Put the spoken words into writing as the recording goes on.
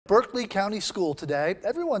Berkeley County School today.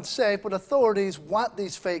 Everyone's safe, but authorities want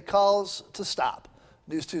these fake calls to stop.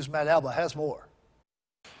 News 2's Matt Alba has more.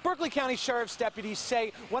 Berkeley County Sheriff's deputies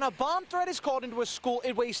say when a bomb threat is called into a school,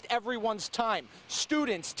 it wastes everyone's time.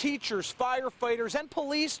 Students, teachers, firefighters, and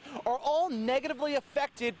police are all negatively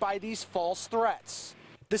affected by these false threats.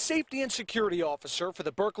 The safety and security officer for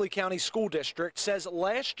the Berkeley County School District says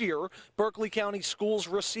last year, Berkeley County schools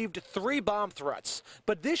received 3 bomb threats.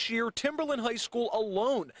 But this year, Timberland High School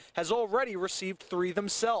alone has already received 3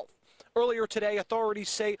 themselves. Earlier today, authorities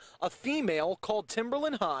say a female called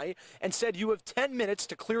Timberland High and said, "You have 10 minutes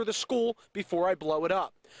to clear the school before I blow it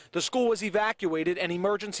up." The school was evacuated and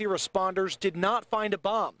emergency responders did not find a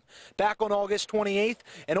bomb. Back on August 28th,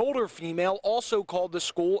 an older female also called the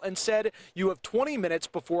school and said, "You have 20 minutes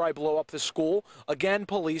before I blow up the school." Again,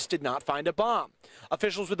 police did not find a bomb.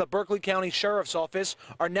 Officials with the Berkeley County Sheriff's Office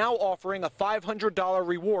are now offering a $500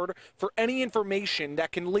 reward for any information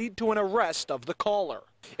that can lead to an arrest of the caller.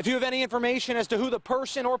 If you have any information as to who the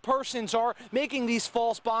person or persons are making these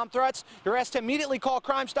false bomb threats, you're asked to immediately call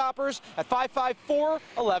Crime Stoppers at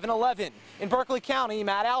 554-1111. In Berkeley County,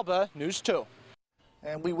 Matt Alba, News 2.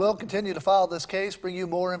 And we will continue to follow this case, bring you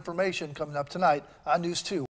more information coming up tonight on News 2.